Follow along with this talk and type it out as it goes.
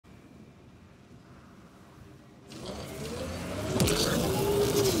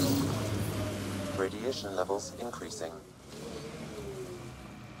Radiation levels increasing.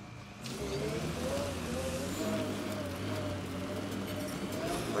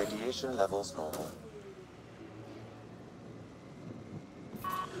 Radiation levels normal.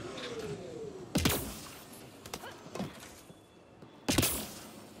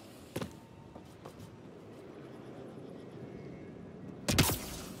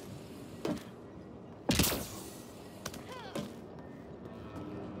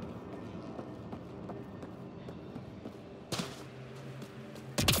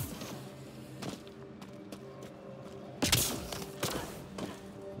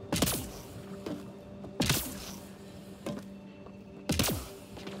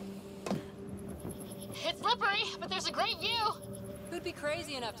 Slippery, but there's a great view. Who'd be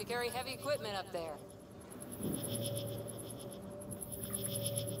crazy enough to carry heavy equipment up there?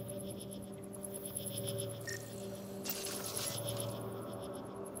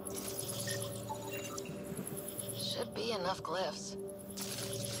 Should be enough glyphs.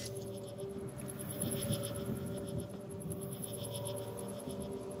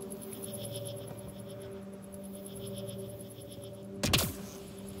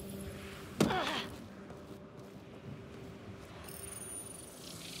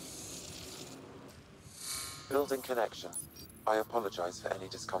 Building connection. I apologize for any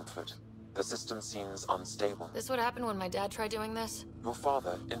discomfort. The system seems unstable. This would happen when my dad tried doing this? Your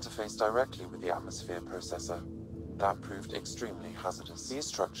father interfaced directly with the atmosphere processor. That proved extremely hazardous. These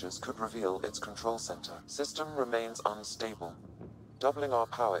structures could reveal its control center. System remains unstable. Doubling our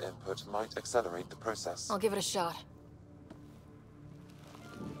power input might accelerate the process. I'll give it a shot.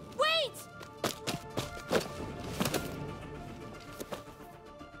 Wait!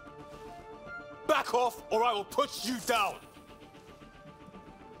 Back off, or I will put you down!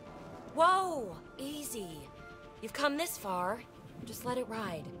 Whoa! Easy. You've come this far. Just let it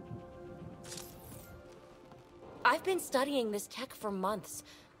ride. I've been studying this tech for months.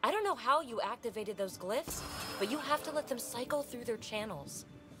 I don't know how you activated those glyphs, but you have to let them cycle through their channels.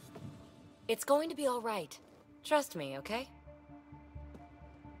 It's going to be all right. Trust me, okay?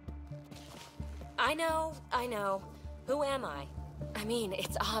 I know. Who am I? I mean,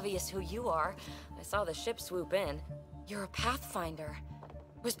 it's obvious who you are. I saw the ship swoop in. You're a Pathfinder.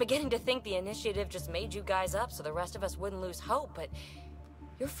 Was beginning to think the initiative just made you guys up so the rest of us wouldn't lose hope, but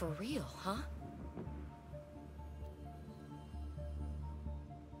you're for real, huh?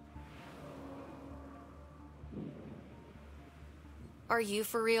 Are you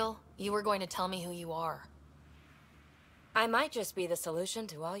for real? You were going to tell me who you are. I might just be the solution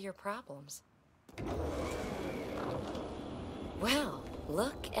to all your problems. Well,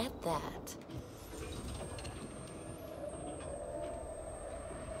 look at that.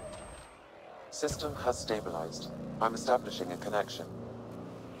 System has stabilized. I'm establishing a connection.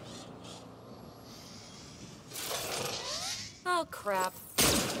 Oh, crap.